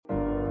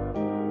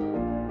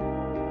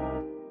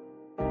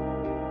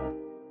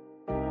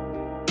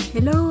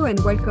Hello and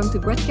welcome to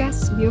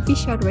Gradcast, the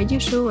official radio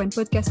show and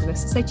podcast of the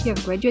Society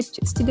of Graduate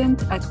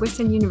Students at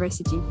Western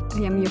University.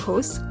 I am your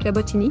host, Claire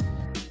Bottini.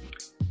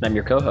 And I'm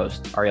your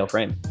co-host, Ariel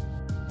Frame.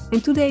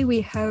 And today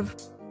we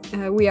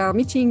are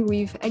meeting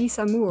with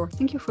Alyssa Moore.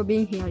 Thank you for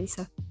being here,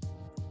 Alyssa.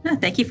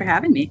 Thank you for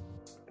having me.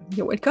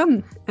 You're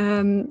welcome.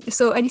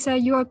 So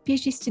Alyssa, you are a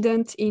PhD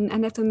student in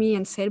anatomy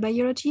and cell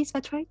biology, is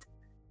that right?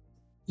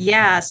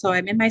 Yeah, so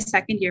I'm in my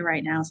second year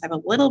right now, so I have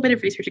a little bit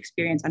of research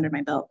experience under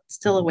my belt.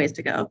 Still a ways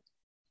to go.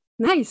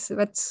 Nice.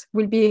 That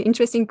will be an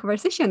interesting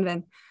conversation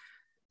then.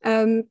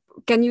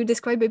 Can you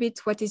describe a bit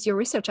what is your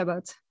research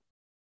about?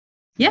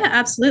 Yeah,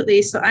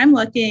 absolutely. So I'm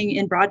looking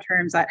in broad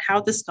terms at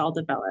how the skull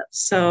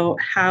develops. So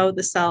how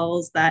the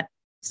cells that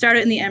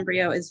started in the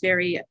embryo is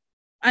very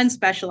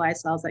unspecialized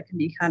cells that can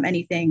become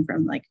anything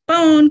from like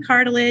bone,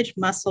 cartilage,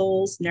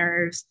 muscles,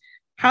 nerves,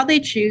 how they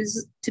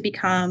choose to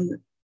become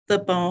the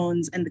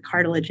bones and the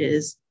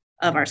cartilages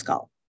of our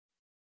skull.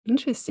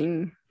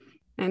 Interesting.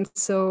 And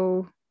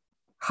so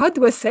how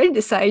do a cell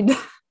decide?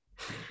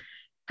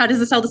 How does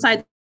the cell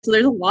decide? So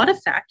there's a lot of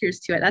factors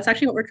to it. That's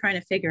actually what we're trying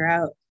to figure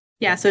out.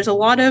 Yeah, so there's a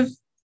lot of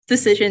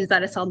decisions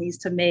that a cell needs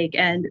to make.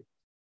 And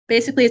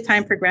basically, as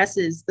time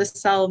progresses, the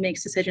cell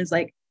makes decisions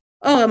like,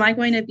 oh, am I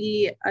going to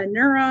be a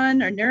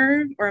neuron or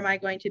nerve, or am I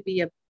going to be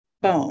a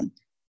bone?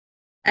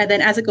 And then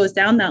as it goes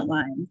down that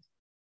line,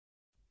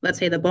 let's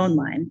say the bone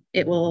line,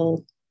 it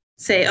will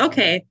say,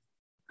 okay,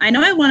 I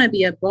know I want to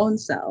be a bone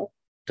cell.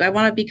 Do I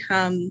want to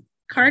become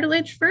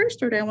cartilage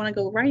first, or do I want to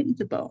go right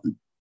into bone?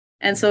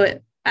 And so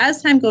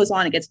as time goes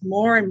on, it gets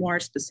more and more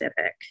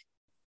specific.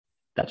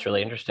 That's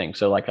really interesting.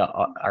 So like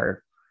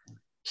our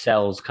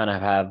cells kind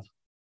of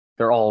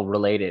they're all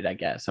related, I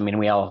guess. I mean,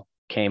 we all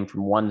came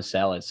from one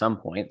cell at some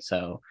point.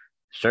 So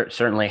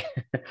certainly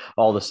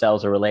all the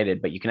cells are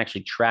related, but you can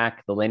actually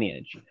track the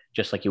lineage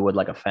just like you would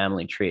like a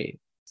family tree.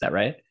 Is that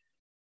right?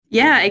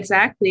 Yeah,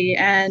 exactly.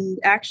 And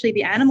actually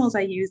the animals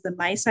I use, the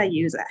mice I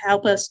use,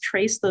 help us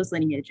trace those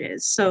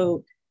lineages.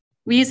 So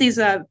we use these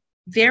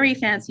very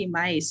fancy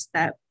mice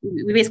that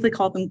we basically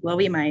call them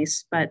glowy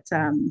mice, but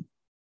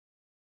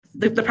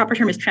the proper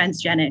term is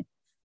transgenic.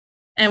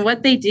 And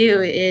what they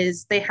do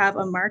is they have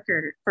a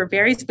marker for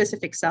very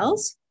specific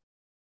cells,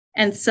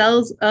 and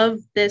cells of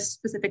this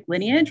specific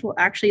lineage will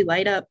actually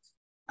light up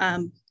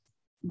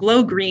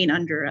glow green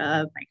under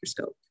a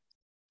microscope.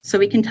 So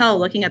we can tell,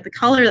 looking at the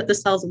color that the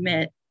cells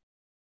emit,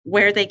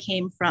 where they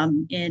came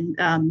from in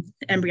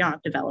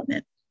embryonic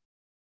development.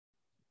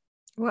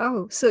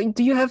 Wow. So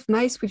do you have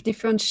mice with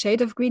different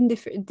shade of green,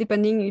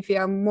 depending if they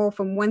are more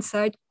from one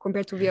side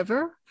compared to the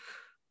other?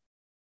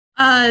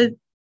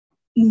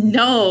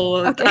 No.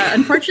 Okay.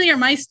 Unfortunately, our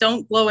mice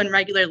don't glow in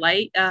regular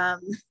light.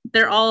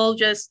 They're all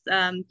just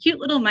cute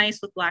little mice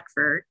with black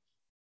fur.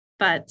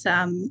 But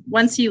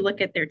once you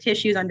look at their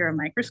tissues under a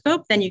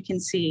microscope, then you can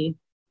see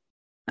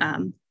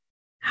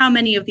how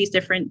many of these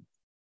different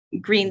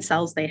green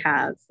cells they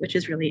have, which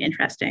is really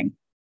interesting.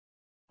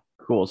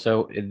 Cool.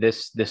 So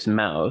this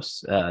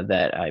mouse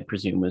that I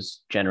presume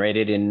was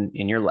generated in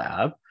your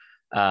lab,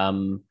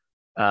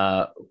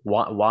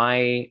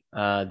 why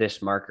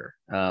this marker?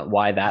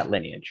 Why that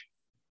lineage?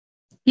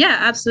 Yeah,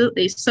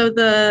 absolutely. So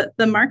the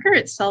marker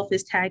itself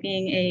is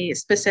tagging a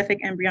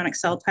specific embryonic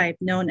cell type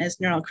known as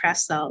neural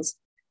crest cells.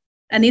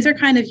 And these are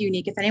kind of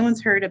unique. If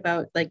anyone's heard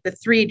about like the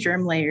 3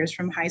 germ layers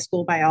from high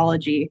school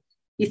biology,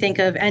 you think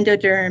of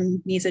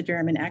endoderm,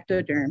 mesoderm, and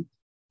ectoderm.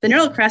 The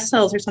neural crest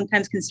cells are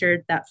sometimes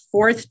considered that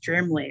 4th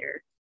germ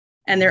layer,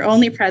 and they're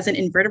only present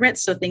in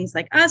vertebrates. So things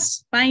like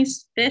us,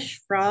 mice,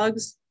 fish,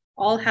 frogs,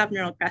 all have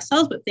neural crest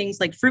cells, but things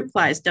like fruit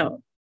flies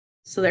don't.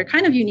 So they're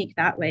kind of unique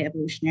that way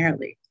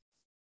evolutionarily.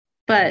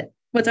 But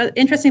what's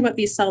interesting about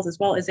these cells as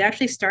well is they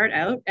actually start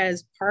out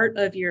as part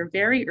of your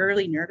very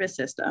early nervous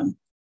system,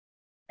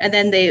 and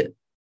then they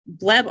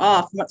bleb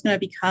off what's going to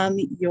become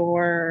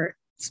your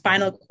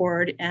spinal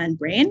cord and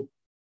brain.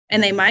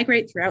 And they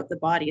migrate throughout the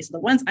body. So the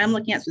ones I'm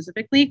looking at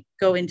specifically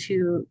go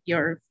into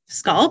your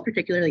skull,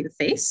 particularly the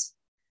face.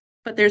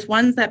 But there's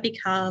ones that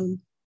become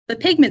the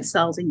pigment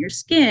cells in your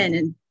skin,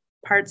 and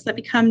parts that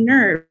become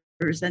nerves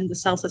and the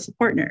cells that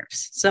support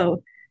nerves.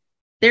 So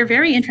they're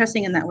very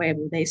interesting in that way.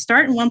 They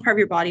start in one part of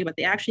your body, but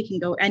they actually can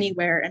go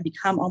anywhere and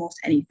become almost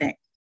anything.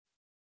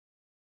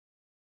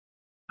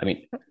 I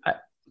mean,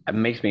 it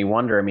makes me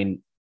wonder. I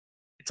mean,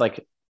 it's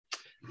like,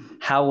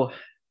 how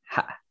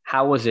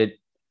was it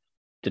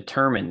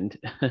determined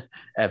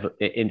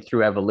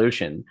through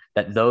evolution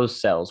that those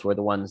cells were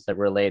the ones that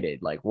related?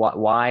 Like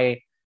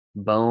why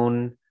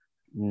bone,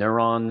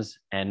 neurons,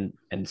 and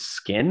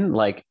skin?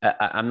 Like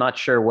I'm not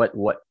sure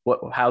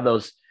how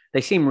those, they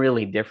seem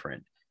really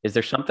different. Is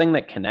there something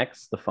that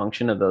connects the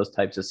function of those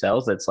types of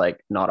cells that's like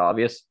not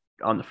obvious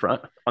on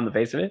the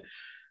face of it?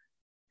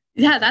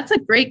 Yeah, that's a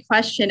great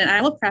question. And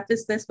I will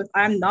preface this with,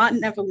 I'm not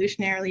an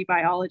evolutionary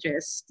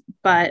biologist,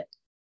 but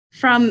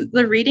from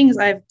the readings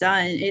I've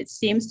done, it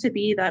seems to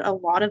be that a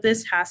lot of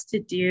this has to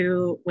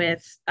do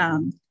with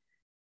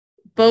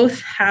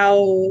both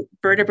how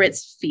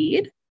vertebrates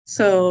feed.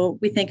 So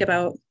we think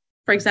about,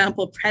 for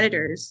example,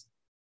 predators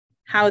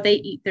how they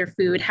eat their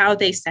food, how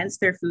they sense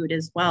their food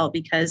as well.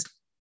 Because,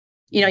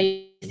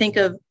 you think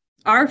of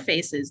our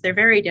faces, they're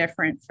very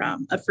different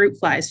from a fruit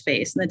fly's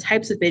face, and the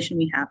types of vision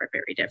we have are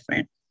very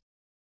different.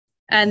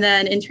 And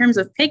then in terms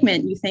of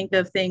pigment, you think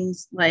of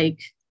things like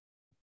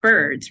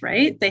birds,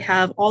 right? They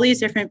have all these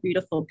different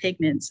beautiful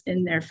pigments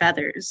in their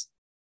feathers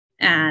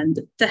and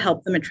to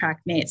help them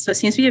attract mates. So it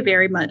seems to be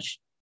very much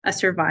a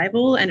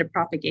survival and a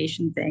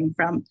propagation thing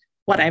from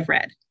what I've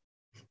read.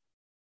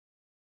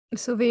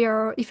 So they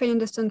are, if I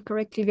understand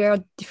correctly, there are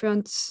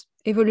different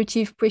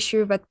evolutive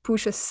pressure that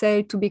push a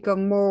cell to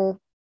become more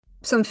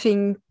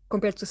something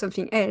compared to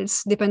something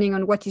else, depending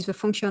on what is the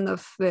function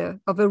of the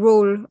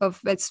role of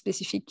that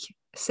specific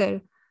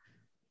cell.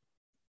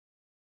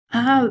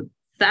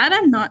 That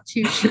I'm not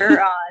too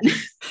sure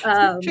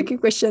on. Tricky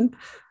question.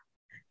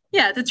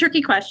 Yeah, it's a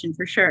tricky question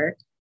for sure.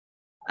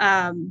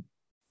 But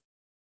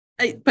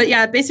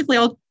yeah, basically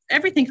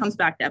everything comes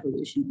back to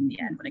evolution in the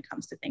end when it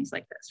comes to things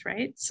like this,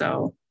 right?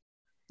 So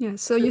yeah,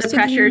 so you're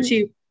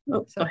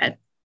go ahead.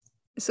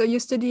 So you're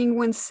studying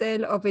one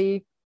cell of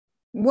a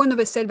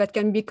cell that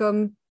can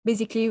become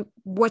basically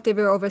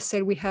whatever other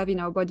cell we have in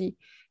our body.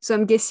 So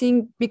I'm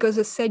guessing because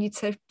the cell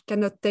itself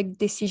cannot take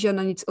decision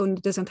on its own,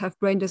 it doesn't have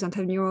brain, doesn't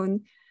have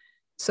neuron.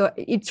 So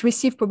it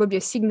receives probably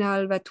a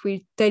signal that will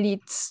tell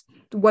it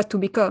what to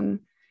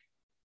become.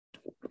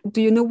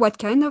 Do you know what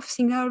kind of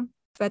signal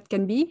that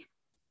can be?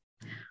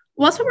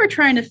 Well, that's what we're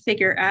trying to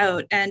figure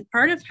out. And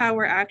part of how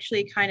we're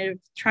actually kind of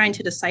trying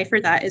to decipher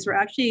that is we're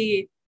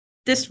actually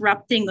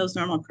disrupting those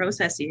normal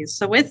processes.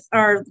 So with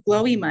our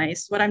glowy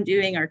mice, what I'm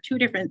doing are two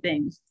different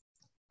things.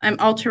 I'm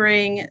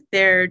altering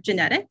their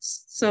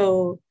genetics.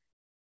 So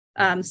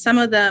some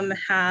of them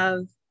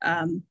have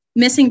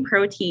missing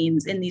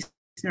proteins in these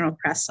neural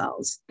crest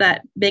cells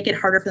that make it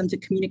harder for them to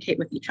communicate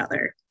with each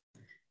other.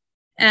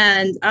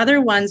 And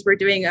other ones we're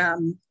doing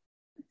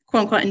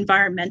quote unquote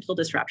environmental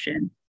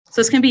disruption. So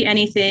this can be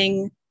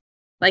anything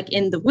like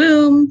in the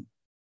womb.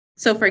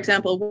 So for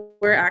example,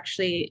 we're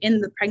actually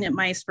in the pregnant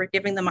mice, we're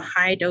giving them a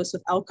high dose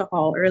of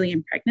alcohol early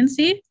in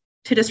pregnancy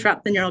to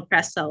disrupt the neural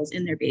crest cells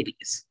in their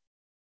babies.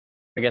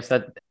 I guess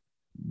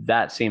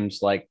that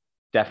seems like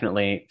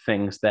definitely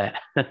things that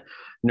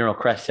neural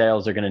crest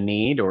cells are going to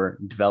need, or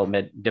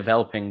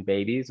developing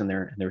babies and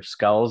their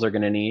skulls are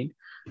going to need.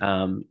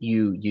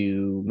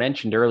 You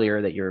mentioned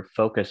earlier that your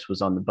focus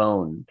was on the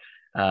bone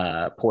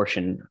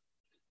portion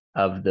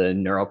of the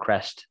neural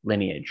crest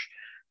lineage.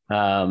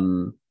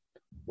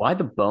 Why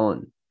the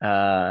bone?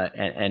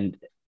 And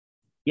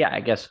yeah, I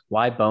guess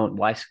why bone?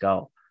 Why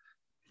skull?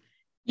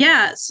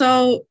 Yeah,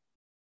 so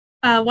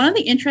one of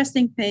the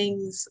interesting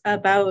things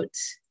about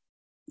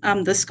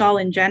the skull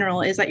in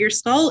general is that your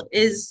skull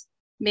is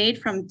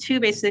made from two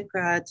basic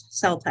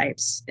cell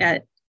types.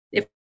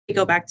 If we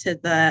go back to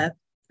the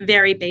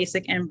very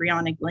basic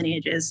embryonic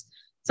lineages.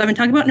 So I've been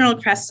talking about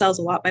neural crest cells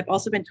a lot, but I've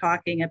also been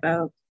talking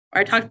about,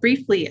 or I talked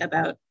briefly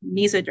about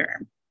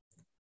mesoderm.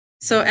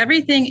 So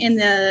everything in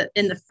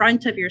the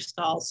front of your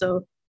skull,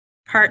 so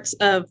part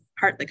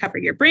that cover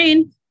your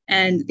brain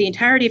and the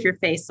entirety of your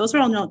face, those are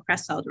all neural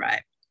crest cell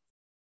derived.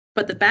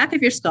 But the back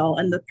of your skull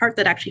and the part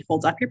that actually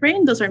holds up your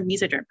brain, those are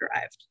mesoderm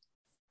derived.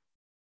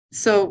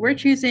 So we're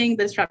choosing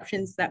the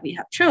disruptions that we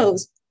have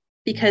chose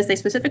because they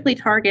specifically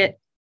target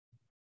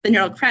the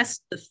neural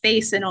crest, the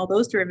face, and all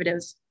those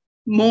derivatives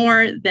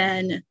more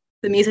than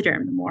the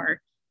mesoderm, the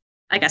more,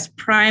 I guess,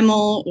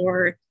 primal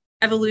or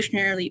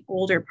evolutionarily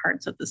older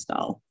parts of the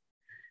skull.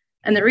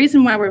 And the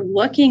reason why we're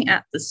looking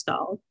at the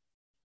skull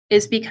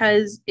is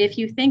because if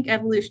you think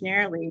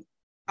evolutionarily,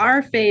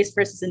 our face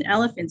versus an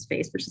elephant's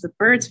face versus a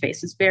bird's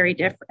face is very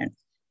different.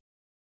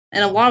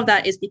 And a lot of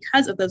that is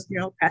because of those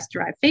neural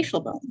crest-derived facial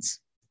bones.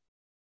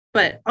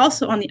 But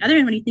also on the other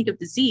hand, when you think of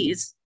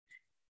disease,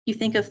 you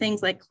think of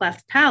things like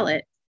cleft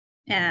palate,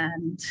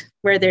 and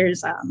where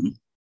there's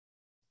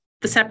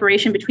the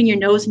separation between your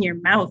nose and your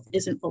mouth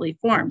isn't fully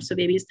formed. So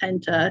babies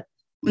tend to,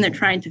 when they're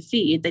trying to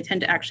feed, they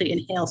tend to actually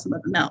inhale some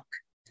of the milk.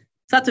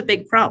 So that's a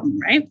big problem,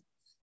 right?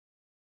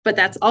 But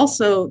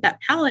that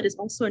palate is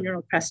also a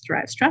neural crest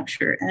derived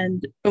structure.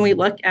 And when we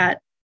look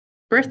at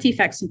birth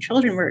defects in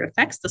children where it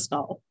affects the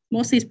skull,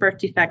 most of these birth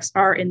defects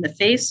are in the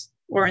face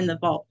or in the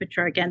vault, which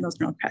are, again, those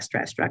neural crest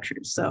derived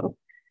structures. So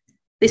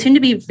they seem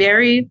to be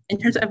in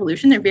terms of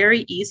evolution, they're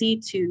very easy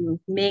to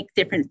make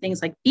different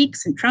things like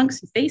beaks and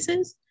trunks and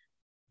faces.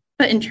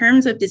 But in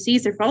terms of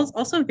disease, they're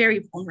also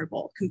very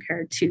vulnerable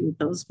compared to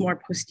those more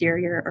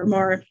posterior or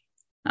more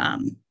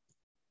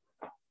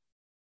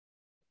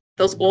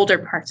those older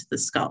parts of the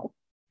skull.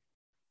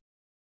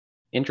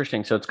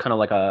 Interesting. So it's kind of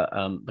like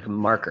a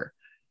marker.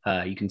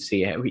 You can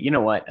see,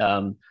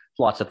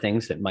 lots of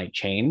things that might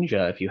change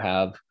if you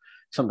have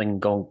something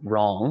go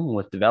wrong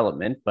with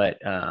development. But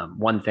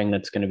one thing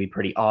that's going to be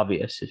pretty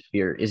obvious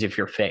if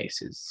your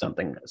face is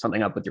something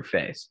up with your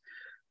face.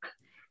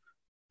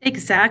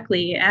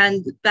 Exactly.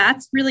 And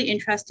that's really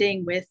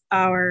interesting with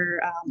our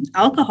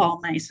alcohol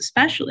mice,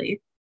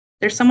 especially.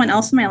 There's someone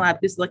else in my lab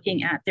who's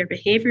looking at their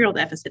behavioral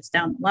deficits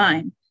down the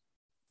line.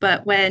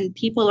 But when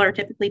people are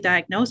typically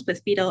diagnosed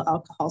with fetal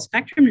alcohol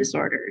spectrum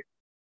disorder,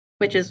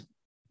 which is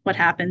what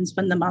happens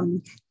when the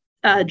mom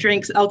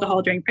drinks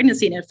alcohol during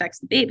pregnancy and it affects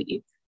the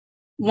baby.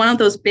 One of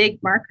those big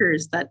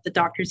markers that the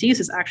doctors use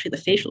is actually the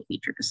facial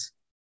features.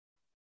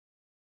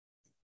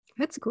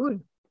 That's cool.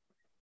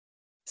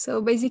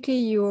 So basically,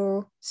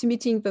 you're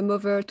submitting the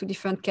mother to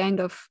different kind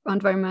of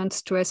environment,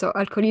 stress or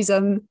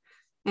alcoholism,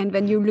 and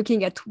then you're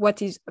looking at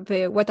what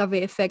are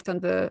the effect on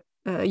the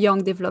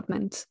young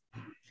development.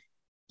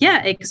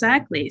 Yeah,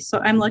 exactly. So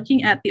I'm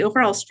looking at the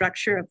overall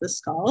structure of the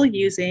skull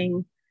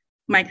using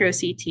micro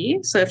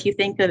CT. So if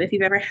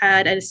you've ever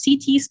had a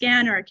CT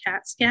scan or a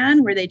CAT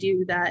scan where they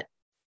do that,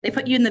 they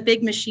put you in the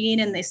big machine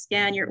and they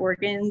scan your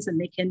organs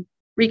and they can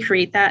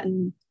recreate that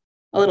in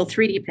a little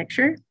 3D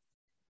picture.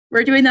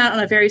 We're doing that on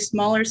a very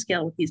smaller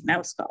scale with these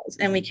mouse skulls.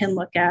 And we can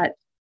look at,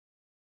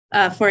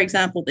 for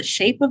example, the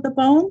shape of the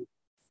bone,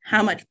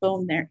 how much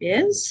bone there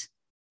is,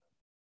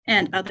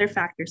 and other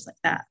factors like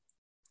that.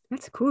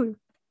 That's cool.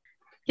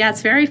 Yeah,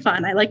 it's very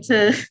fun. It's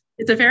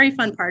a very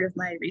fun part of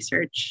my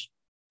research.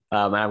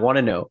 I want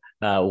to know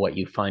what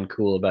you find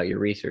cool about your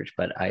research,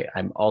 but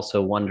I'm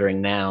also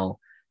wondering now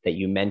that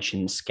you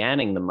mentioned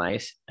scanning the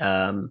mice,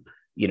 part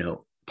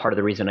of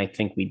the reason I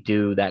think we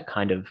do that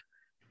kind of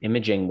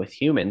imaging with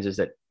humans is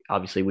that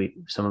obviously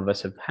some of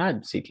us have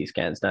had CT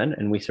scans done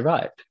and we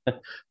survived.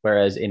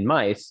 Whereas in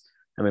mice,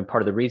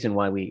 part of the reason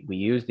why we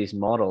use these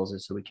models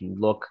is so we can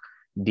look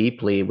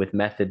deeply with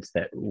methods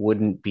that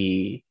wouldn't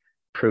be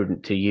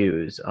prudent to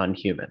use on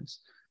humans.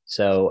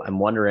 So I'm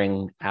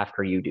wondering,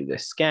 after you do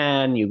this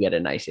scan, you get a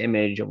nice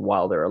image of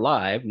while they're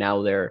alive.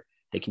 Now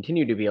they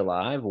continue to be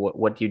alive.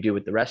 What do you do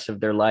with the rest of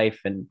their life?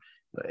 And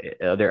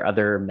are there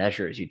other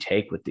measures you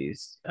take with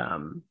these?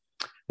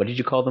 What did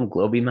you call them?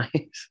 Globy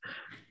mice?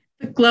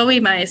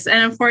 Glowy mice.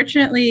 And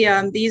unfortunately,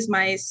 these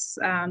mice,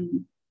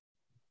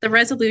 the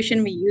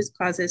resolution we use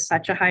causes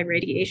such a high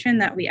radiation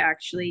that we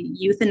actually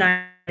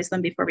euthanize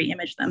them before we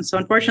image them. So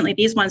unfortunately,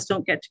 these ones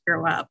don't get to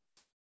grow up.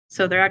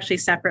 So they're actually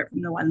separate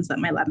from the ones that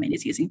my lab mate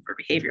is using for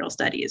behavioral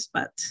studies.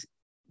 But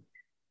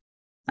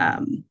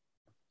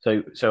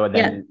so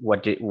then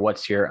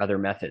what's your other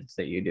methods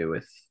that you do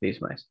with these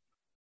mice?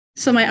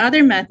 So my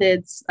other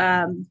methods,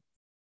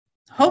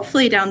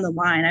 hopefully down the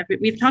line,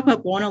 we've talked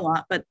about bone a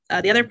lot, but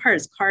the other part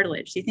is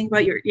cartilage. So you think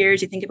about your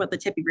ears, you think about the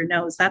tip of your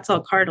nose, that's all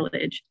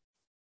cartilage.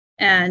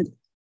 And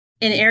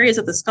in areas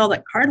of the skull,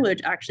 that cartilage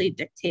actually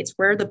dictates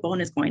where the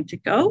bone is going to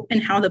go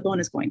and how the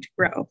bone is going to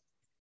grow.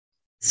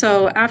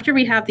 So after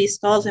we have these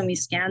skulls and we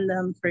scan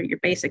them for your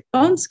basic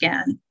bone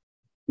scan,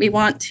 we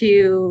want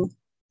to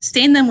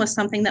stain them with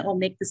something that will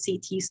make the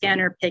CT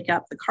scanner pick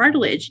up the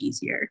cartilage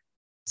easier.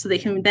 So they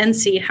can then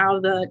see how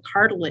the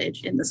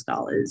cartilage in the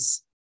skull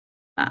is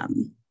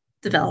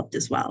developed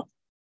as well.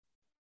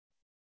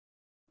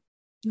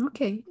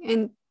 Okay.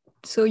 And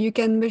so you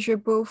can measure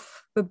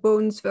both the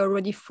bones, the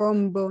already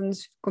formed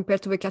bones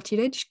compared to the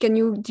cartilage. Can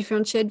you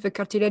differentiate the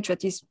cartilage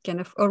that is kind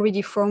of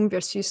already formed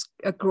versus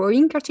a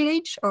growing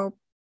cartilage? Or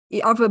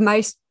are the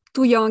mice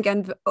too young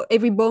and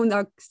every bone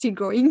are still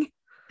growing?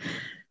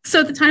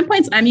 So at the time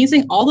points I'm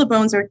using, all the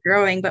bones are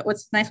growing, but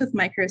what's nice with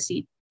micro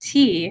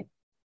CT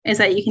is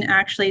that you can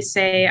actually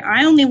say,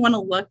 I only want to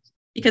look,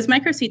 because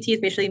micro CT is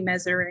basically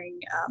measuring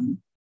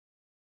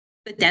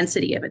the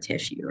density of a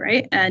tissue,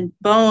 right? And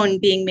bone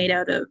being made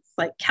out of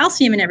like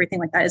calcium and everything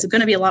like that is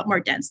going to be a lot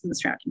more dense than the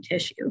surrounding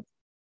tissue.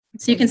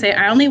 So you can say,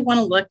 I only want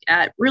to look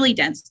at really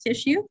dense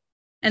tissue.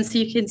 And so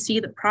you can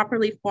see the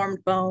properly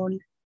formed bone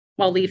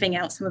while leaving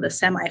out some of the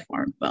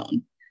semi-formed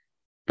bone.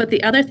 But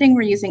the other thing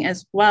we're using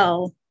as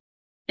well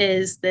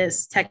is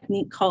this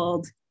technique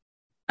called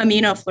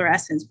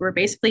immunofluorescence. We're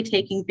basically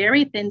taking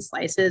very thin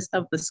slices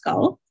of the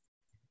skull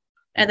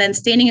and then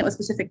staining it with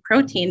specific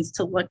proteins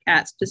to look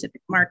at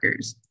specific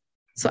markers.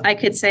 So I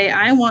could say,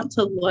 I want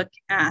to look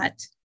at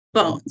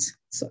bones.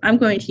 So I'm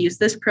going to use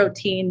this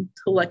protein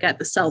to look at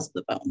the cells of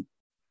the bone.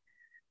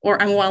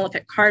 Or I want to look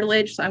at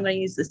cartilage. So I'm going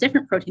to use this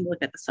different protein to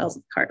look at the cells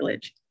of the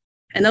cartilage.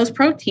 And those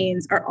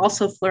proteins are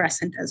also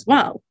fluorescent as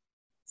well.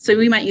 So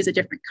we might use a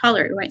different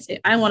color. We might say,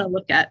 I want to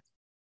look at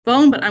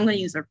bone, but I'm going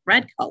to use a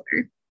red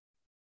color.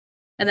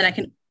 And then I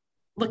can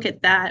look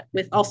at that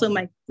with also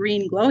my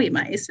green glowy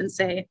mice and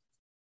say,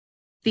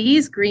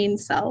 these green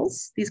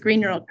cells, these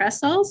green neural crest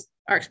cells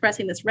are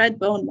expressing this red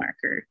bone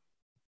marker.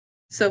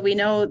 So we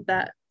know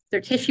that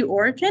their tissue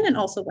origin and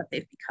also what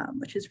they've become,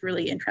 which is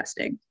really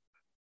interesting.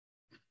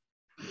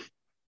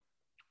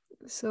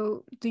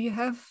 So do you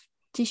have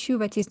tissue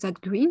that is not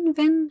green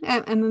then?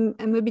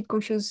 I'm a bit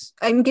confused.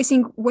 I'm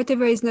guessing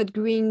whatever is not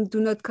green do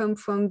not come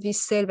from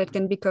this cell that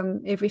can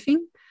become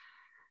everything?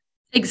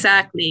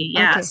 Exactly,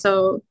 yeah. Okay.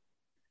 So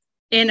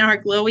in our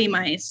glowy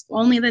mice,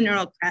 only the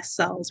neural crest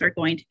cells are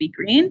going to be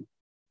green.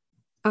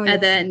 Oh, yeah.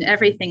 And then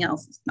everything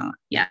else is not,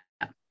 yeah.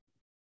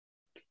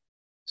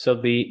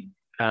 So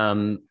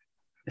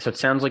so it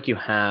sounds like you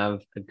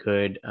have a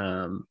good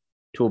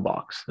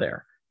toolbox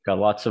there. Got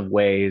lots of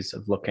ways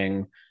of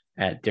looking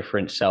at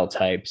different cell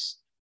types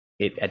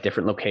at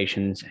different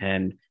locations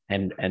and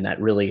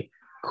that really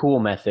cool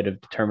method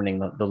of determining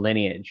the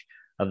lineage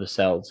of the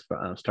cells,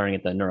 starting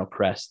at the neural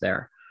crest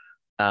there.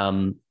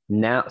 Now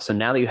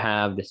that you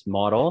have this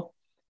model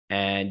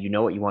and you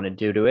know what you want to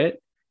do to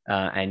it,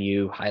 and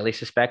you highly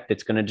suspect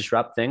it's going to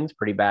disrupt things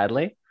pretty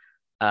badly.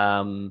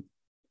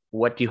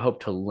 What do you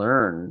hope to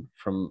learn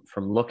from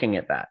looking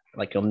at that?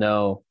 Like, you'll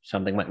know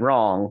something went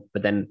wrong,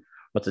 but then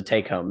what's the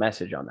take home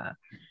message on that?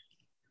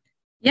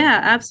 Yeah,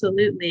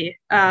 absolutely.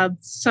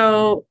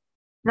 So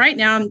right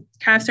now I'm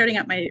kind of starting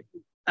at my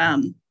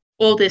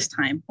oldest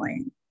time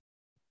point,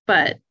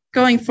 but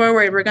going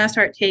forward, we're going to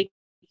start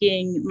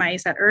taking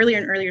mice at earlier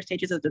and earlier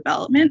stages of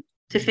development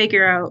to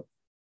figure out,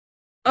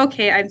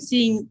 okay, I'm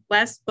seeing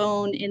less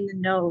bone in the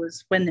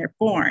nose when they're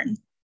born.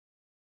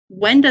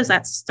 When does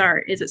that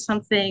start? Is it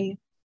something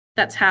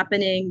that's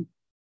happening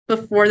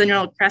before the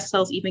neural crest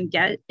cells even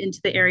get into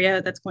the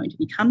area that's going to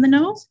become the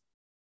nose?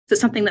 Is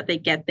it something that they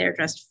get there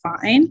just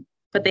fine,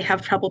 but they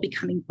have trouble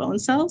becoming bone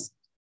cells?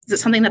 Is it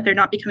something that they're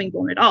not becoming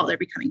bone at all? They're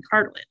becoming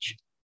cartilage.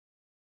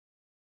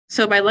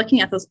 So by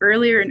looking at those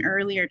earlier and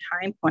earlier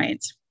time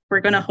points,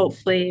 we're going to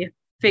hopefully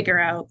figure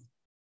out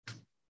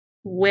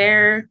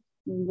when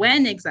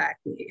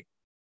exactly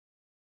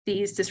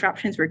these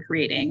disruptions we're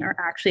creating are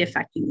actually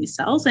affecting these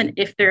cells, and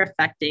if they're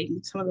affecting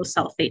some of those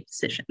cell fate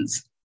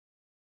decisions.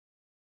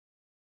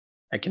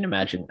 I can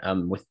imagine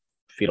with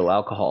fetal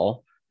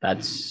alcohol,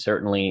 that's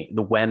certainly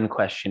the when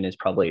question is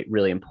probably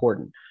really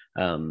important.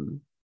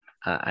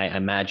 I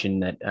imagine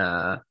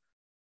that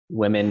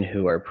women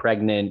who are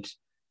pregnant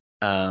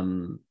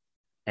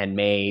and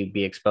may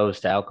be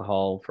exposed to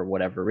alcohol for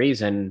whatever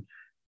reason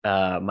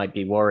might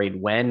be worried,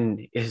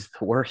 when is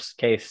the worst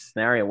case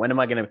scenario? When am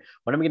I going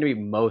to be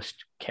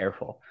most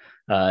careful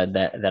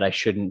that I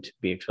shouldn't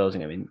be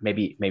exposing? I mean,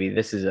 maybe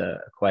this is a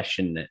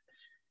question that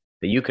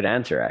you could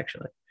answer,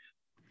 actually.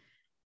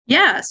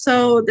 Yeah,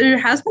 so there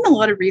has been a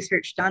lot of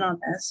research done on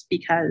this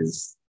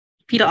because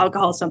fetal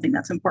alcohol is something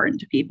that's important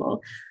to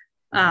people.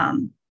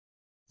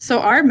 So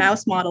our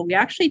mouse model, we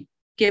actually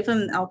give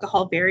them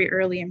alcohol very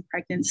early in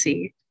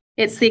pregnancy.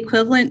 It's the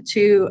equivalent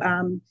to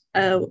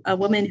a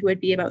woman who would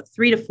be about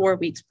 3 to 4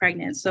 weeks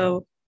pregnant.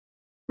 So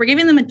we're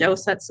giving them a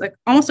dose that's like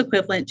almost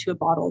equivalent to a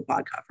bottle of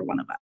vodka for one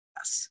of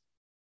us.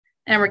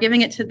 And we're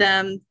giving it to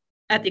them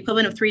at the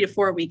equivalent of 3 to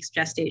 4 weeks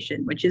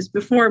gestation, which is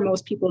before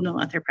most people know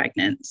that they're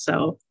pregnant.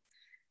 So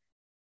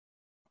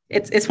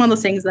it's one of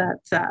those things that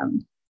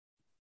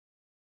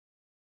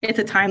it's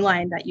a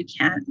timeline that you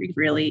can't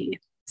really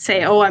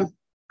say, oh,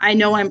 I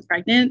know I'm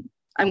pregnant,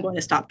 I'm going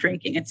to stop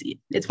drinking.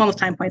 It's one of those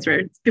time points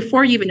where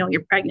before you even know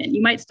you're pregnant,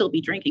 you might still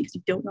be drinking because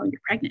you don't know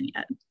you're pregnant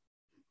yet.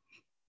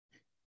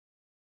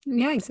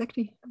 Yeah,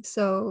 exactly.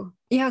 So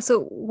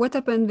what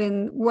happened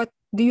then? What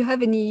do you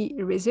have any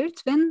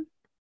results then?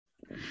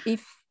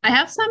 If I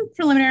have some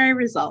preliminary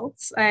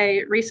results.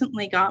 I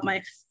recently got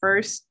my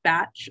first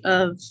batch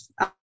of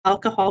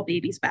alcohol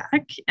babies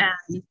back,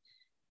 and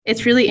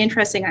it's really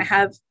interesting. I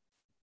have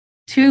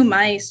 2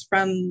 mice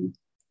from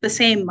the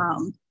same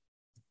mom.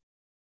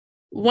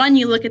 One,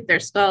 you look at their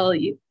skull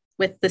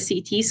with the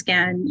CT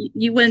scan,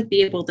 you wouldn't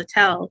be able to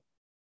tell,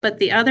 but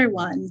the other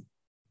one,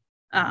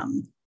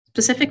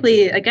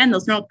 specifically, again,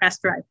 those neural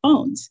crest-derived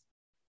bones,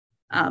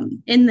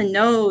 in the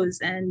nose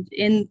and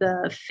in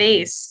the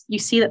face, you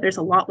see that there's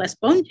a lot less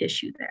bone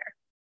tissue there.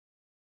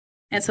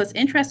 And so it's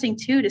interesting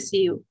too to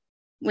see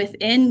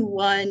within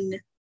one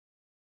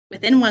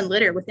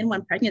litter, within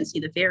one pregnancy,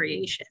 the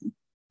variation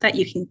that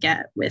you can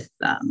get with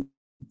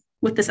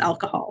this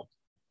alcohol.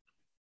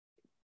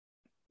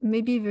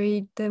 Maybe a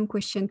very dumb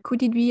question.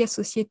 Could it be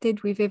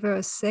associated with ever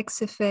a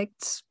sex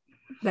effect,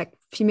 like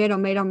female or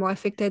male are more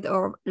affected,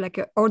 or like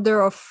an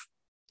order of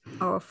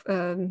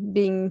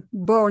being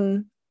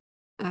born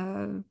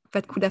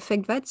that could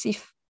affect that?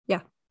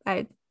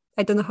 I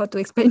don't know how to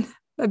explain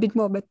a bit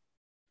more, but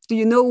do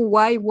you know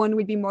why one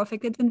would be more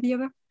affected than the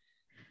other?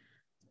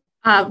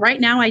 Right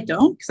now, I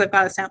don't, because I've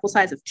got a sample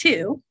size of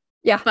 2.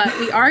 Yeah. But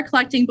we are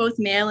collecting both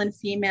male and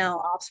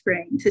female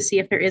offspring to see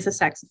if there is a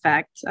sex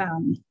effect.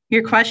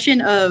 Your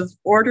question of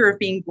order of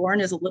being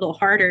born is a little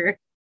harder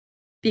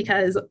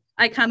because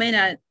I come in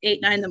at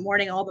 8, 9 in the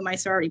morning, all the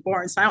mice are already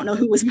born. So I don't know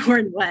who was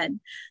born when.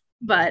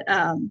 But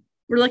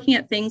we're looking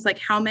at things like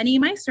how many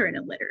mice are in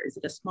a litter. Is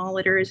it a small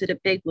litter? Is it a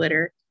big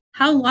litter?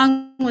 How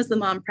long was the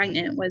mom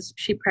pregnant? Was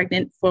she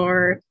pregnant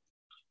for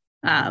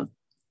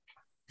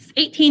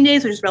 18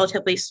 days, which is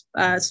relatively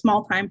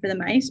small time for the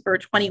mice, or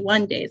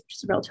 21 days, which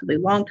is a relatively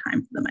long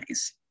time for the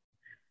mice.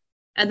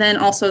 And then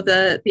also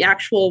the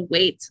actual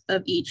weight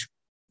of each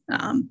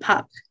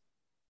pup.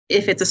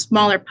 If it's a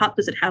smaller pup,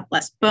 does it have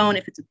less bone?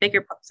 If it's a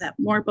bigger pup, does it have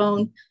more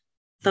bone?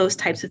 Those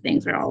types of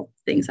things are all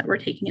things that we're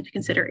taking into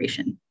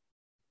consideration.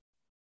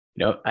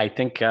 I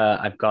think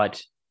I've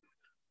got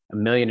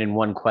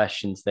 1,000,001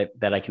 questions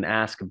that I can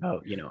ask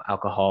about,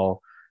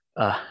 alcohol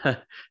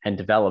and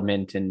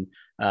development. And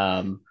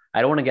I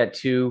don't want to get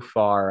too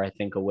far, I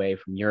think, away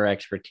from your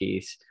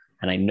expertise.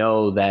 And I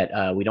know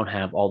that we don't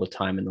have all the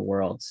time in the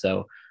world.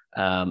 So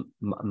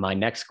my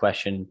next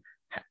question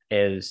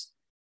is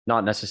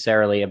not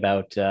necessarily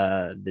about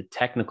the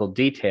technical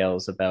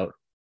details about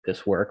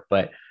this work,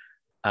 but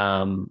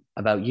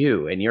about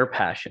you and your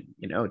passion.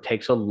 It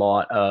takes a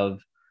lot of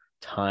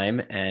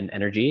time and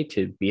energy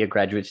to be a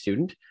graduate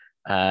student.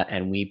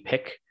 and we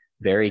pick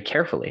very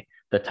carefully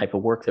the type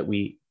of work that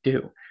we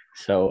do.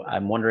 So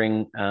I'm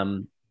wondering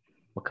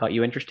what got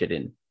you interested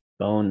in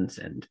bones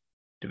and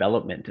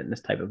development and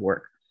this type of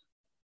work?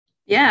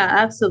 Yeah,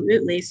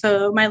 absolutely.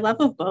 So my love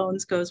of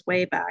bones goes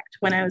way back to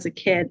when I was a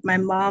kid. My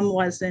mom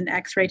was an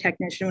X-ray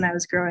technician when I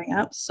was growing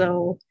up.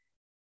 So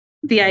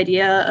the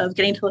idea of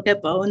getting to look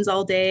at bones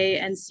all day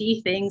and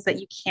see things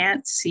that you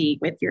can't see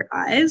with your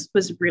eyes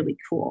was really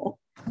cool.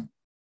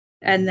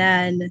 And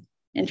then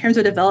in terms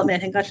of development,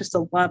 I think that's just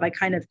a love I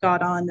kind of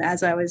got on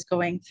as I was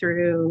going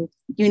through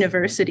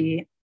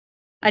university.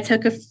 I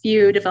took a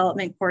few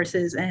development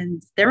courses,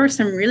 and there were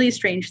some really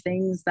strange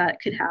things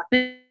that could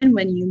happen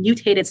when you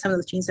mutated some of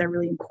those genes that are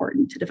really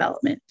important to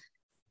development.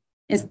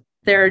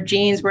 There are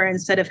genes where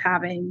instead of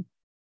having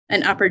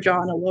an upper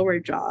jaw and a lower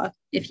jaw,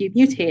 if you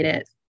mutate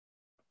it,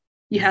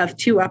 you have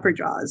two upper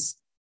jaws.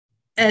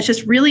 And it's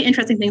just really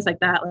interesting things like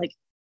that. Like,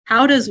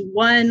 how does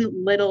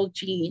one little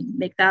gene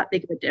make that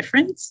big of a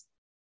difference?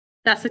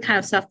 That's the kind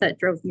of stuff that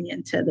drove me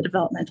into the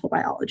developmental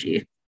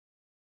biology.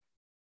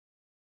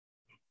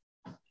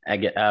 I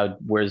get,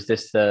 was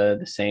this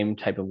the same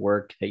type of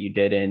work that you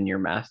did in your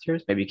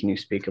master's? Maybe can you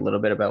speak a little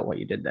bit about what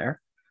you did there?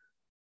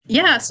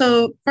 Yeah,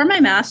 so for my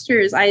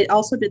master's, I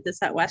also did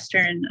this at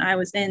Western. I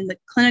was in the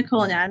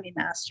clinical anatomy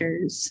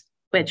master's,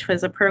 which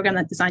was a program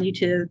that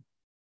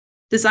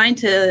designed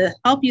to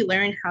help you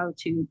learn how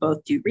to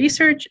both do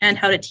research and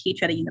how to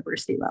teach at a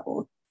university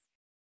level.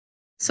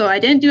 So I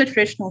didn't do a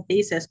traditional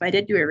thesis, but I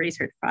did do a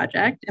research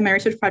project. And my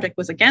research project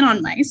was again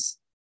on mice,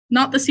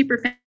 not the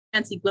super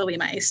fancy glowy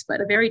mice,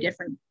 but a very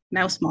different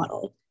mouse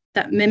model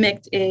that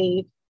mimicked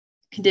a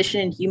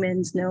condition in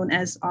humans known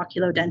as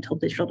oculodental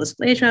digital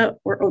dysplasia,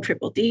 or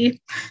ODDD.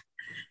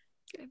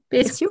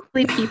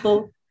 Basically,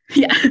 people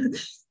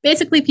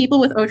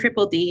with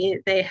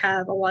ODDD, they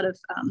have a lot of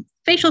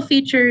facial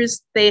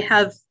features. They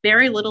have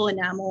very little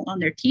enamel on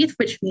their teeth,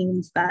 which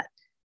means that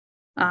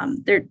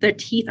their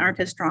teeth aren't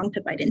as strong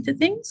to bite into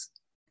things.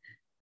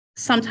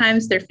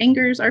 Sometimes their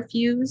fingers are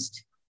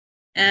fused,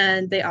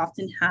 and they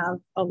often have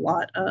a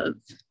lot of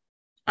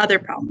other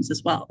problems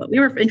as well. But we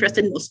were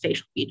interested in those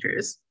facial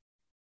features.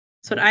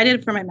 So what I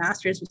did for my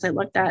master's was I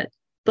looked at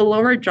the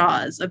lower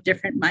jaws of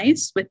different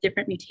mice with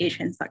different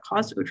mutations that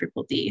caused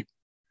ODDD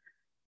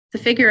to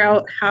figure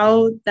out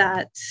how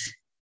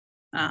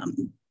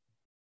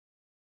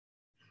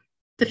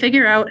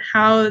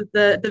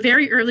the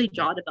very early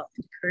jaw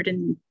development occurred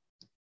in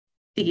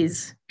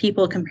these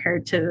people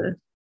compared to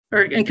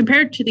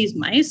these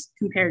mice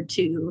compared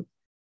to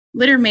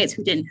litter mates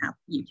who didn't have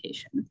the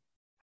mutation.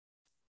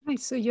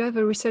 Nice. So you have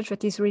a research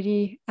that is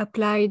really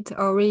applied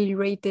or really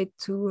related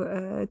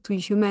to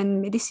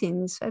human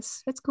medicines.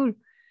 That's cool.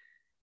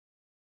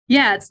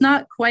 Yeah, it's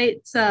not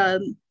quite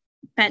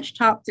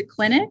benchtop to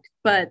clinic,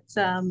 but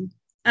I'm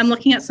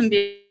looking at some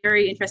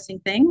very interesting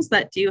things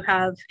that do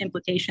have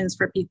implications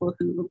for people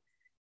who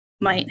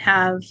might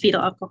have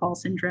fetal alcohol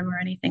syndrome or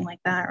anything like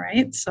that,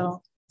 right?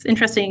 So it's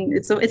interesting.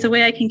 It's a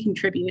way I can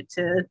contribute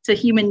to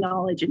human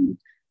knowledge and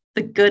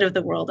the good of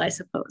the world, I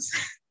suppose.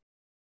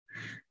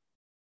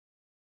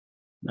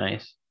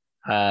 Nice.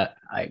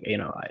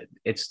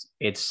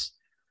 It's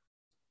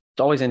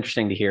always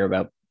interesting to hear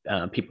about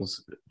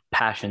people's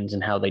passions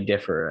and how they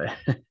differ,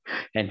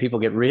 and people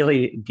get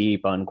really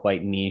deep on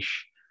quite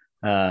niche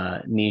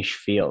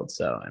fields.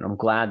 So, and I'm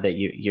glad that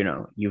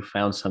you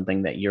found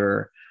something that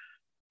you're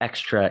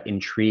extra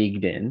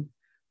intrigued in,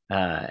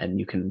 and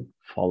you can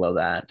follow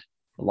that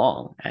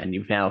along. And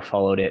you've now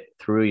followed it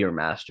through your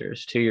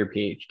master's to your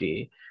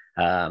PhD,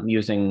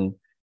 using.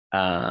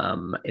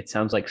 It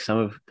sounds like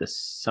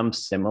some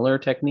similar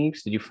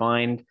techniques. Did you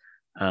find?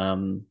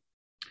 Well,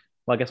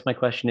 I guess my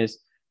question is,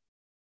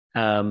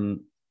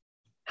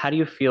 how do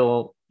you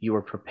feel you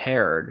were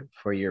prepared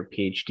for your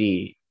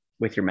PhD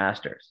with your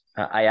master's?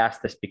 I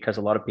ask this because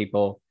a lot of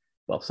people,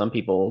 some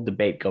people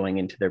debate going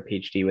into their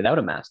PhD without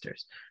a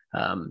master's.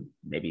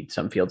 Maybe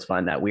some fields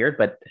find that weird,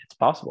 but it's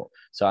possible.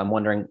 So I'm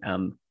wondering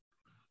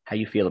how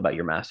you feel about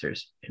your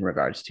master's in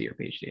regards to your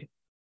PhD.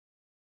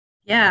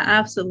 Yeah,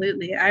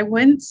 absolutely. I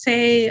wouldn't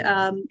say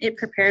it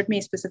prepared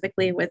me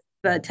specifically with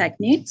the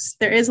techniques.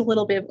 There is a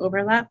little bit of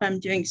overlap. I'm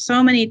doing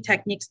so many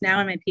techniques now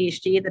in my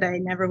PhD that I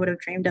never would have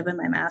dreamed of in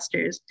my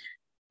master's.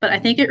 But I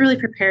think it really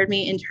prepared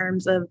me in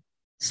terms of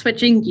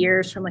switching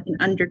gears from like an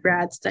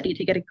undergrad study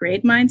to get a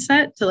grade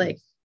mindset to like,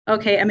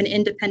 okay, I'm an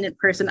independent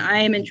person. I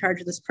am in charge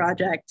of this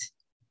project.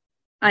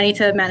 I need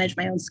to manage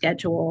my own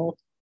schedule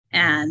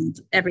and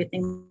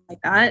everything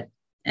like that.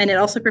 And it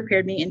also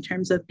prepared me in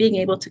terms of being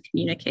able to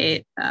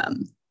communicate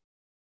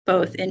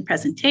both in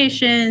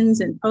presentations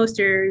and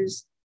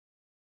posters,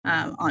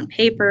 on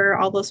paper,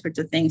 all those sorts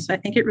of things. So I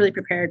think it really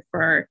prepared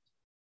for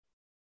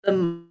the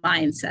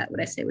mindset, what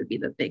I say would be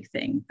the big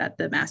thing that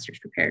the master's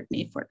prepared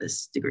me for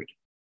this degree.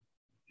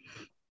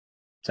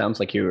 Sounds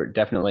like you were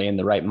definitely in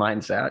the right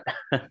mindset.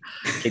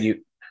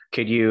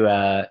 Could you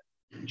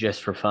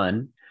just for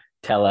fun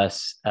tell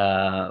us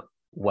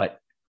what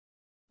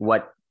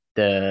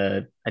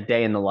a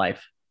day in the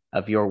life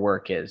of your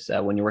work is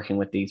when you're working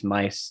with these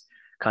mice,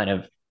 kind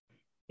of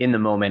in the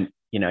moment,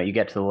 you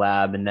get to the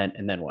lab and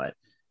then what?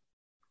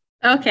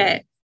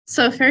 Okay.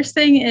 So first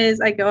thing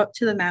is I go up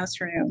to the mouse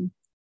room,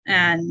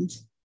 and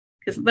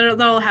because they're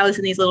all housed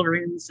in these little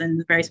rooms in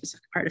a very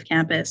specific part of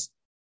campus.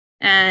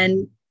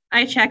 And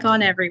I check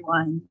on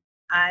everyone.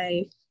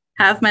 I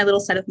have my little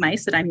set of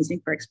mice that I'm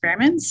using for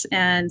experiments,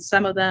 and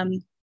some of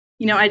them,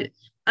 I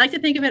like to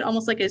think of it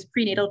almost like as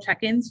prenatal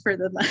check-ins for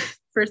the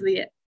for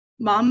the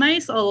mom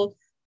mice. I'll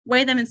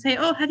weigh them and say,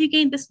 "Oh, have you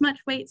gained this much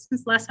weight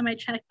since the last time I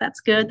checked?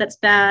 That's good. That's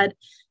bad."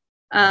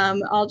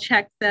 I'll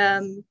check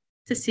them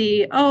to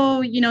see,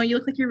 oh, you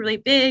look like you're really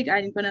big.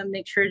 I'm going to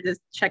make sure to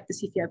check to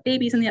see if you have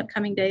babies in the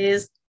upcoming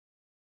days.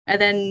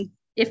 And then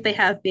if they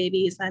have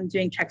babies, I'm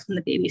doing checks on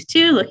the babies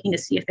too, looking to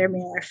see if they're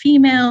male or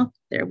female,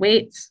 their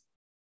weights,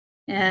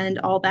 and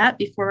all that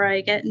before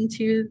I get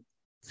into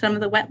some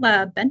of the wet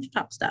lab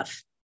benchtop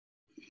stuff.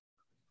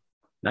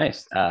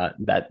 Nice. So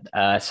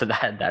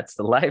that's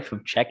the life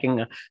of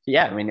checking.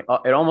 Yeah, I mean,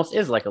 it almost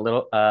is like a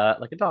little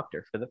like a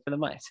doctor for the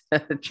mice.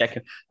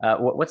 Checking.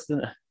 What's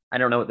the? I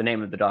don't know what the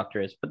name of the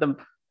doctor is, but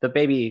the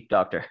baby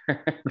doctor,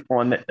 the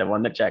one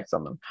that checks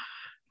on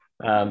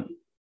them.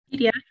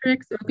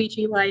 Pediatrics,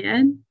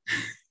 OBGYN.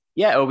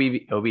 Yeah, OB,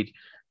 the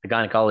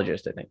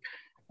gynecologist, I think,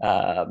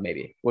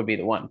 maybe would be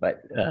the one,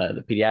 but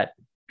the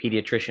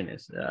pediatrician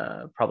is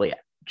probably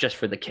just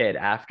for the kid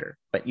after,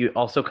 but you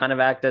also kind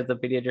of act as the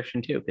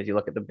pediatrician too, because you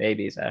look at the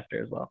babies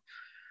after as well.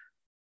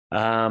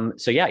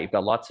 So yeah, you've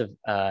got lots of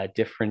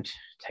different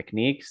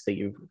techniques that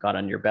you've got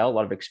under your belt, a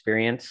lot of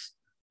experience,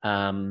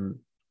 a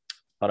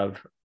lot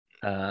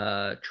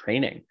of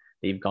training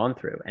that you've gone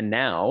through. And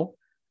now,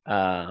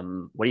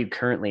 what are you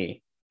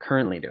currently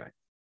doing?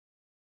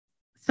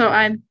 So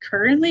I'm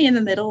currently in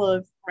the middle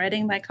of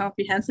writing my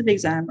comprehensive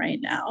exam right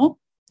now.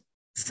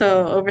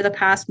 So over the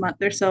past month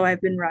or so,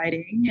 I've been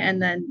writing,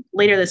 and then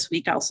later this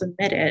week, I'll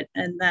submit it.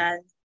 And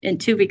then in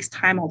 2 weeks'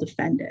 time, I'll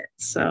defend it.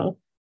 So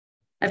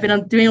I've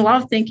been doing a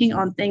lot of thinking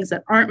on things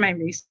that aren't my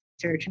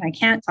research and I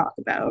can't talk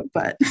about,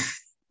 but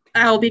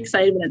I'll be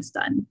excited when it's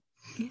done.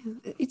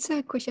 Yeah, it's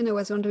a question I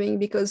was wondering,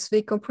 because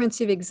the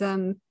comprehensive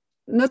exam,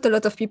 not a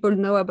lot of people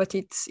know about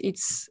it.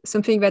 It's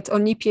something that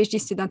only PhD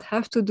students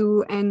have to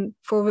do. And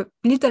for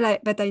the little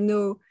that I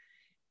know,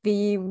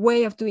 the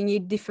way of doing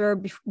it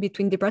differ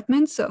between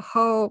departments. So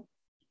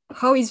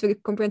how is the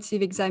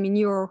comprehensive exam in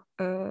your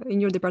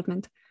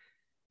department?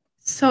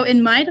 So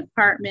in my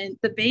department,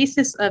 the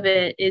basis of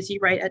it is you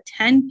write a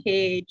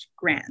 10-page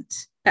grant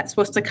that's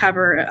supposed to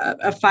cover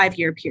a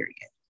 5-year period.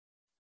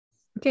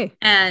 Okay.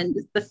 And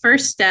the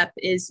first step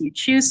is you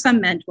choose some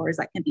mentors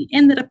that can be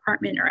in the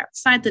department or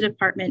outside the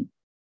department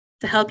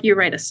to help you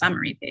write a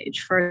summary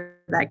page for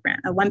that grant,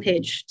 a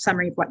 1-page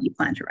summary of what you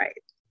plan to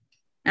write.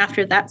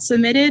 After that's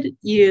submitted,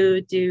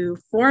 you do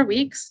 4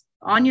 weeks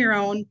on your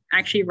own,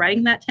 actually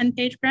writing that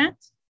 10-page grant.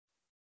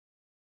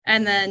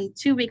 And then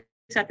 2 weeks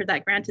after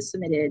that grant is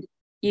submitted,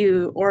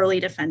 you orally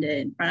defend it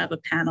in front of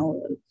a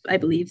panel of, I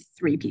believe,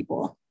 3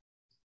 people.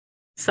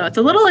 So it's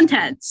a little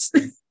intense.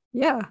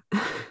 Yeah.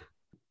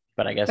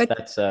 But I guess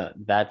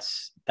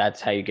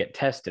that's how you get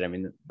tested. I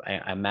mean,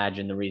 I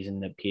imagine the reason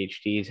that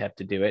PhDs have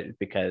to do it is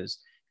because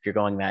if you're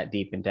going that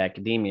deep into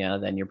academia,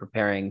 then you're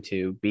preparing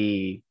to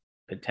be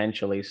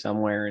potentially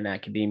somewhere in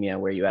academia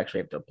where you actually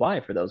have to apply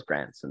for those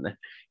grants, and then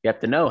you have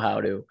to know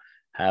how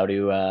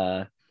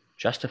to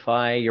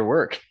justify your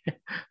work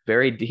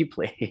very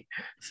deeply.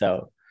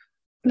 So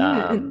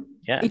yeah,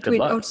 it good will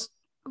luck.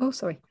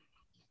 Also,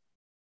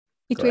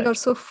 it will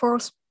also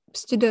force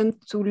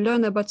students to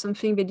learn about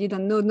something they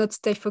didn't know, not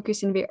stay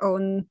focused in their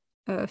own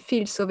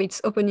field. So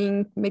it's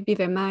opening maybe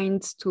their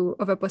minds to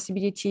other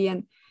possibility.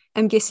 And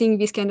I'm guessing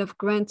this kind of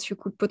grant, you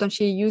could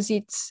potentially use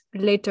it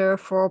later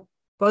for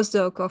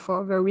postdoc or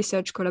for the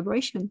research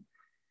collaboration.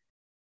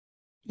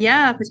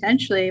 Yeah,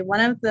 potentially.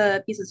 One of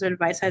the pieces of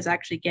advice I was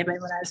actually given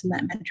when I was in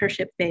that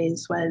mentorship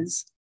phase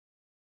was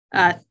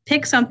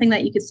pick something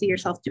that you could see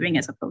yourself doing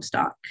as a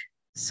postdoc.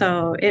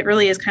 So it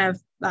really is kind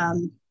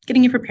of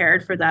getting you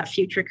prepared for that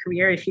future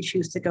career if you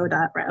choose to go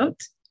that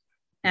route.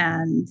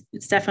 And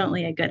it's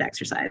definitely a good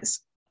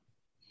exercise.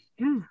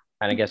 Yeah.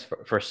 And I guess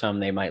for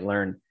some, they might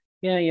learn,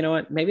 yeah, you know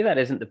what, maybe that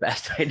isn't the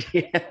best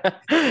idea,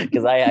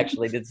 because I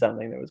actually did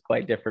something that was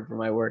quite different from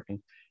my work and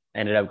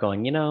ended up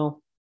going,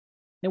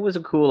 it was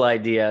a cool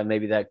idea.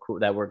 Maybe that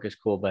work is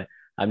cool, but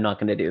I'm not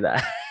going to do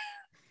that.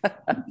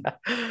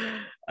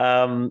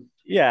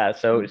 Yeah.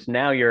 So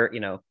now you're,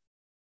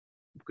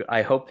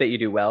 I hope that you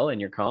do well in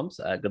your comps.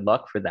 Good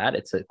luck for that.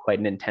 It's quite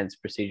an intense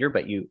procedure,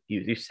 but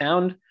you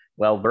sound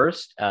well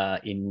versed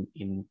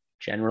in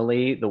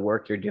generally the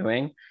work you're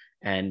doing,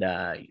 and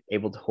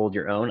able to hold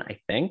your own, I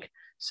think.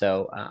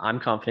 So I'm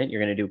confident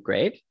you're going to do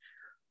great.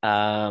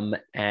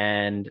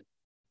 And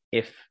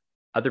if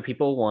other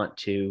people want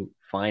to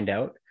find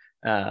out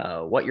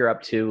what you're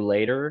up to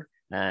later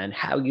and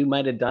how you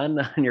might have done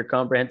on your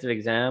comprehensive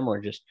exam, or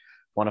just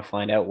want to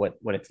find out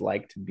what it's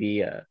like to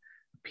be a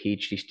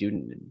PhD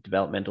student in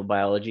developmental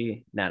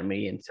biology,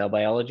 anatomy, and cell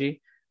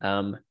biology,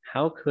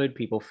 how could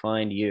people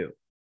find you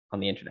on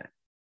the internet?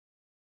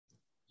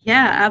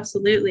 Yeah,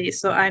 absolutely.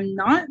 So I'm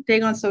not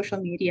big on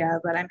social media,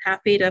 but I'm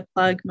happy to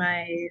plug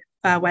my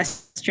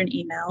Western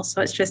email.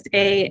 So it's just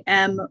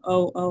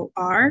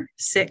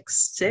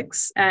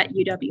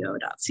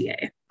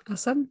amoor66@uwo.ca.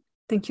 Awesome.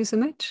 Thank you so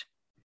much.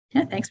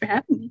 Yeah, thanks for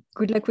having me.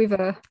 Good luck with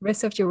the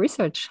rest of your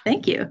research.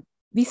 Thank you.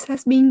 This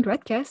has been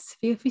Gradcast,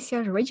 the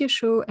official radio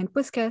show and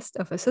podcast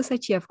of the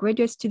Society of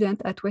Graduate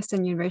Students at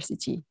Western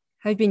University.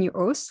 I've been your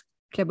host,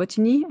 Claire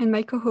Bottini, and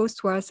my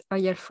co-host was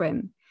Ariel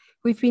Frem.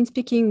 We've been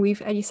speaking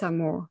with Alyssa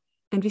Moore,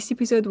 and this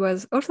episode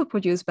was also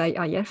produced by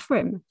Ariel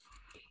Frem.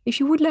 If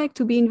you would like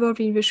to be involved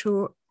in the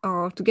show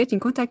or to get in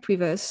contact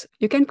with us,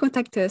 you can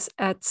contact us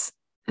at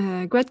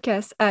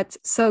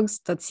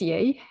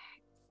gradcast@sogs.ca.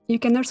 You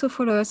can also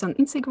follow us on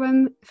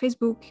Instagram,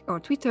 Facebook, or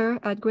Twitter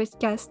at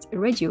Gradcast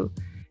Radio.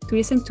 To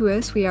listen to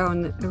us, we are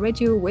on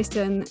Radio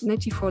Western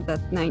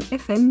 94.9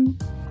 FM.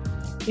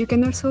 You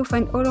can also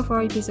find all of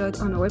our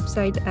episodes on our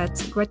website at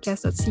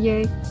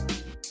gradcast.ca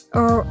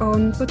or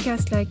on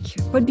podcasts like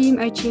Podbean,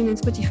 iTunes, and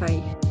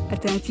Spotify.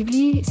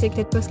 Alternatively,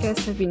 selected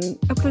podcasts have been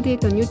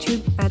uploaded on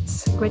YouTube at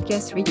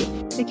Gradcast Radio.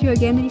 Thank you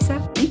again,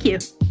 Alyssa. Thank you.